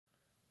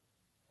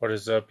What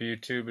is up,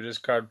 YouTube? It is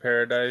Card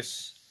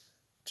Paradise.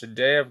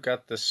 Today I've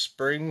got the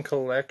Spring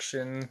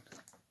Collection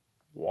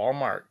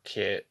Walmart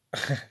kit.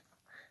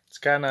 It's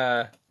kind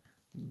of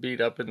beat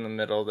up in the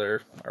middle.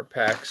 There are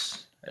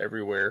packs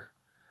everywhere,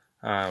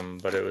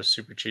 but it was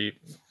super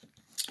cheap,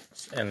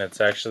 and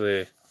it's actually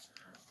a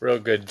real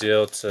good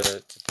deal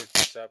to pick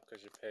this up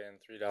because you're paying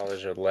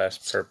 $3 or less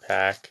per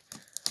pack.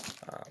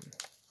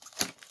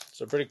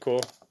 So pretty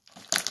cool.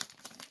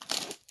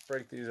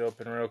 Break these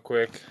open real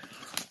quick.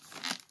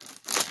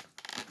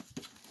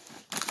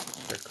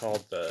 They're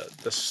called the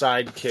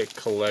Sidekick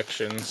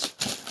collections.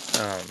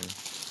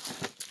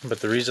 But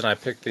the reason I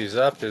picked these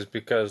up is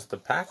because the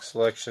pack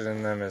selection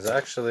in them is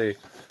actually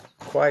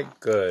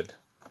quite good.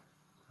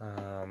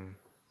 The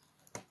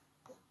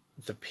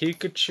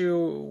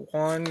Pikachu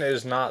one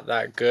is not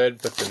that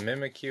good, but the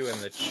Mimikyu and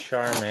the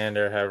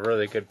Charmander have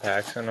really good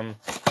packs in them.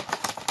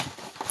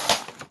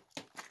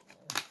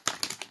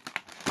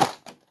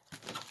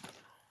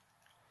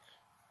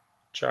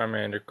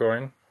 Charmander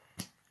coin.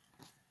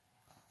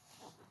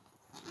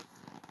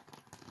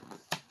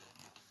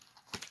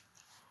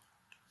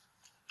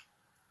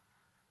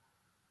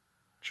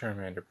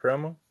 Charmander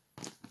promo.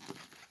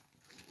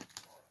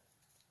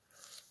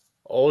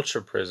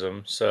 Ultra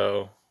Prism,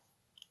 so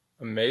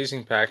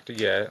amazing pack to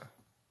get.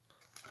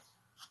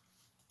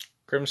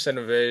 Crimson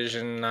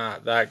Invasion,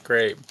 not that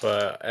great,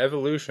 but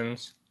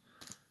Evolutions,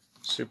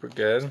 super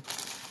good.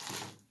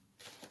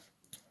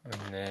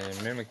 And then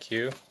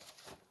Mimikyu.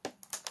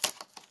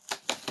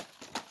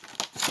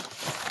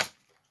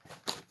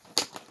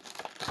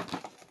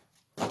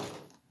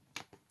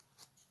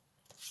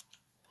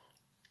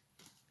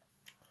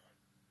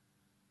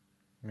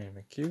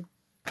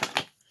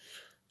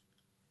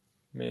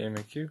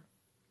 Mimikyu.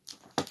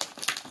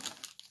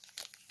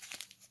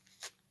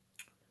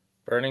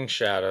 Burning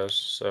Shadows,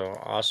 so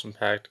awesome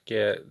pack to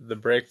get. The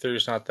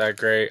breakthrough's not that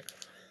great,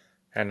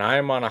 and I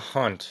am on a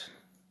hunt.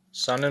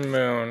 Sun and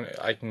Moon,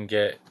 I can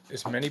get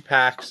as many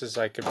packs as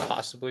I could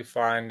possibly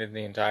find in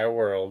the entire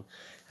world,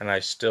 and I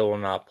still will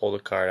not pull the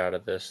card out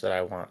of this that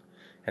I want,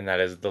 and that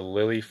is the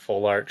Lily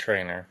Full Art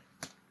Trainer.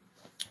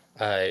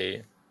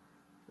 I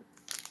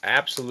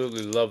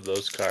absolutely love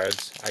those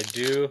cards. I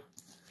do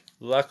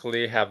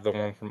luckily have the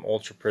one from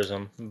Ultra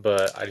Prism,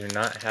 but I do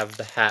not have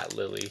the Hat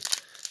Lily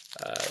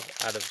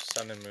out of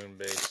Sun and Moon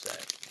base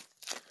set.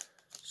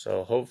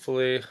 So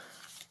hopefully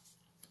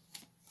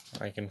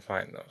I can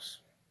find those.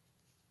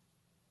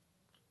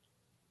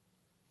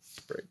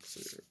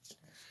 Breakthrough.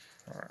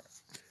 Alright.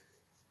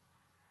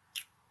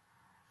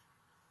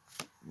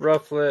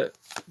 Rufflet,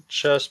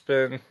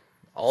 Chespin,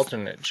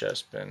 alternate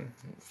Chespin,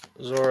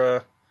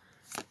 Zora,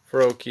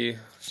 Froakie,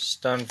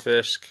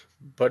 Stunfisk,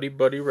 Buddy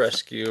Buddy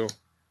Rescue,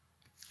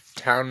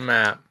 Town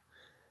Map,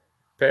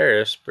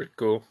 Paris, pretty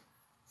cool,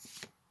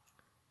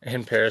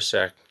 and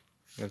Parasect.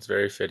 That's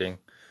very fitting.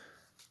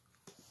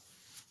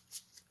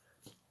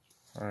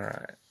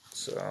 Alright,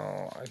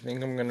 so I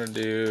think I'm gonna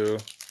do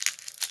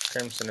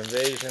Crimson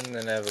Invasion,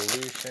 then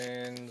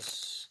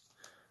Evolutions,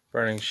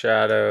 Burning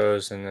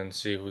Shadows, and then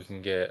see if we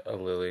can get a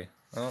Lily.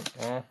 Oh,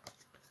 well,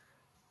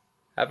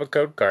 have a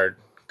code card,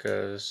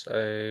 because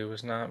I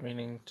was not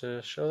meaning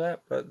to show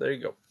that, but there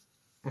you go.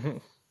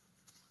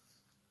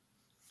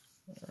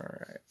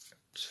 Alright.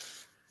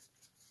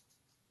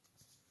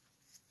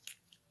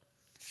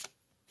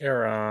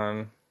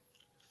 Aeron,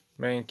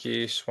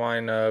 Mankey,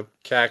 Swinub,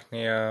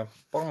 Cacnea,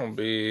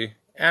 Bumblebee,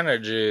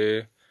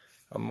 Energy,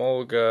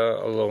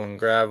 Emolga, Alolan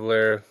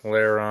Graveler,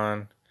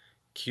 Lairon,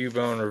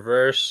 Cubone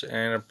Reverse,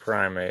 and a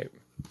Primate.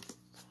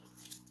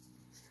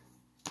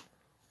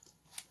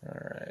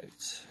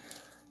 Alright.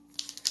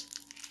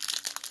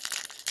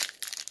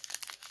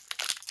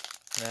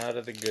 Now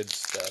to the good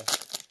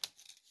stuff.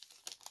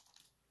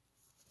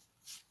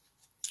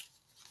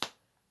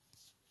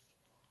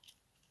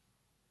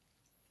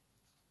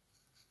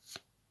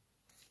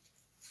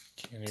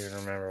 Can't even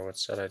remember what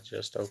set I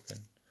just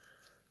opened.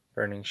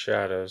 Burning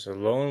Shadows.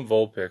 Alolan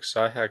Vulpix.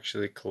 I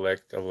actually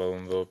collect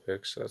Alolan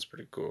Vulpix, so that's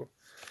pretty cool.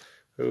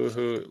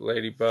 Hoo-Hoo,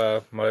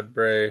 Ladybug,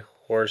 Mudbray,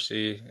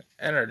 Horsey,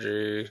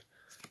 Energy,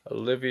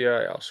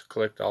 Olivia. I also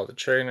collect all the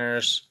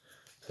trainers.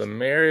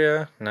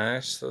 Plumeria.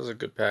 Nice. That was a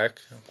good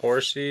pack.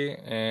 Horsey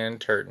and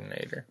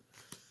Turtonator.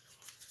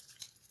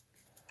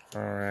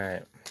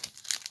 Alright.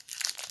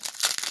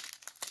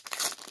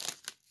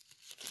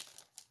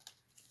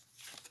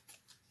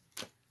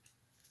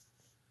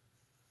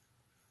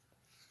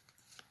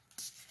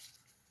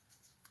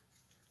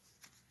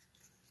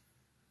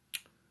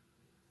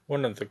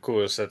 One of the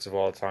coolest sets of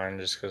all time,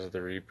 just because of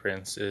the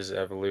reprints, is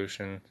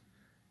Evolution.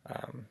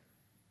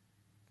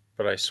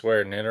 But I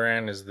swear,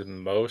 Nidoran is the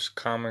most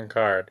common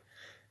card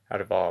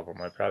out of all of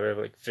them. I probably have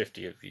like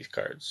 50 of these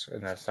cards,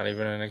 and that's not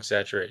even an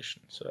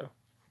exaggeration. So,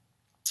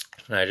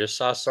 and I just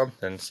saw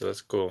something, so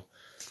that's cool.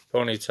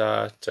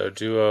 Ponyta,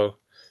 Doduo,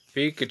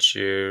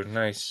 Pikachu,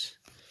 nice.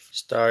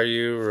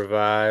 Staryu,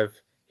 Revive.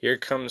 Here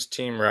comes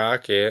Team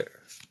Rocket,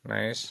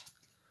 nice.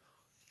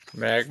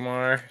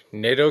 Magmar,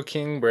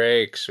 Nidoking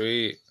Break,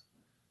 sweet.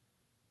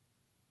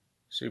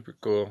 Super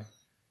cool.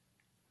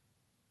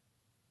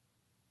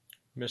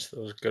 Miss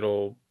those good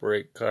old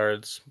break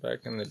cards back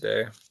in the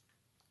day.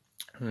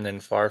 And then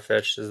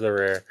Farfetch'd is the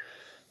rare.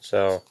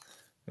 So,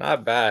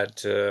 not bad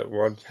to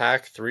one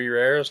pack 3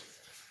 rares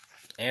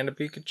and a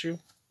Pikachu.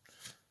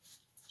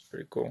 It's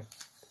pretty cool.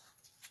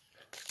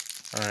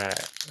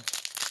 Alright.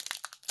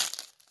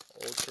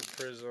 Ultra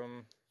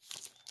Prism.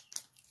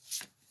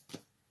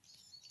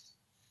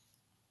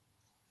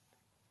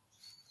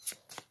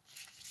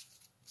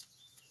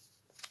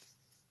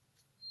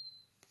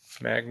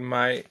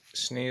 Magnemite,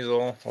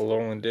 Sneasel,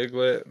 Alolan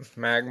Diglett,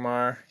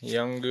 Magmar,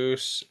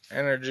 Yungoos,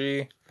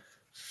 Energy,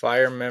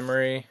 Fire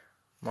Memory,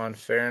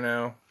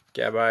 Monferno,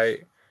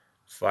 Gabite,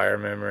 Fire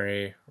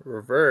Memory,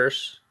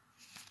 Reverse,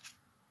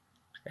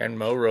 and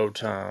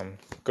Morotom.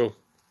 Go.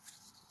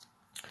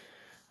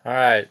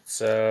 Alright,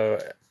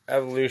 so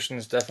Evolution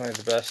is definitely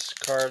the best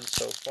card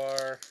so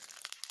far.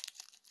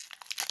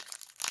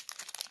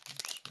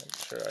 Just make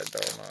sure I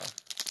don't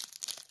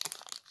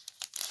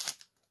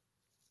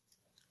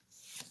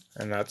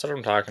and that's what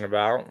I'm talking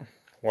about.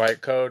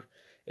 White code.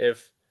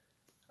 If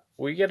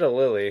we get a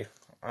Lily,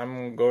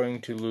 I'm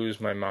going to lose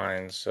my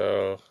mind,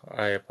 so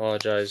I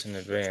apologize in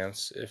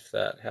advance if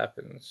that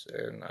happens,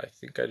 and I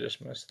think I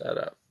just messed that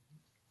up.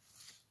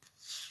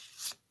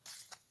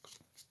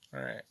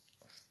 Alright,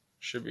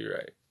 should be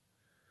right.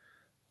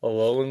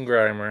 Alolan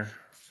Grimer,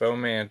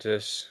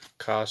 Fomantis,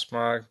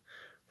 Cosmog,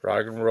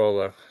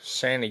 Roggenrola,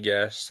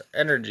 Sandygast,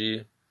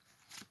 Energy,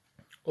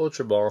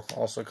 Ultra Ball,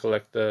 also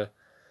collect the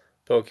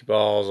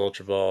Pokeballs,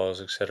 Ultra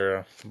Balls,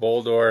 etc.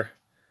 Boldor,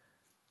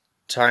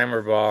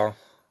 Timer Ball,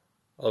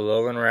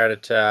 Alolan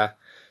Rattata,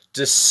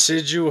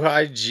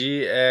 Decidueye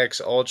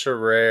GX Ultra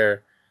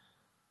Rare.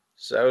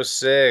 So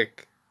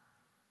sick.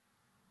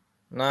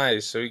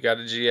 Nice. So we got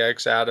a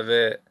GX out of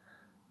it.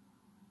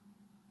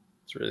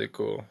 It's really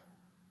cool.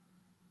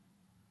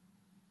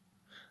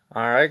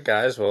 Alright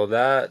guys, well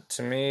that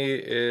to me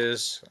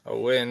is a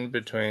win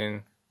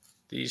between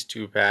these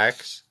two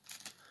packs.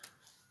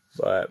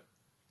 But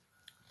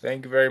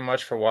thank you very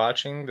much for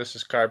watching. This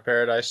is Card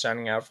Paradise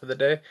signing out for the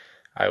day.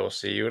 I will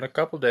see you in a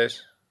couple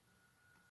days.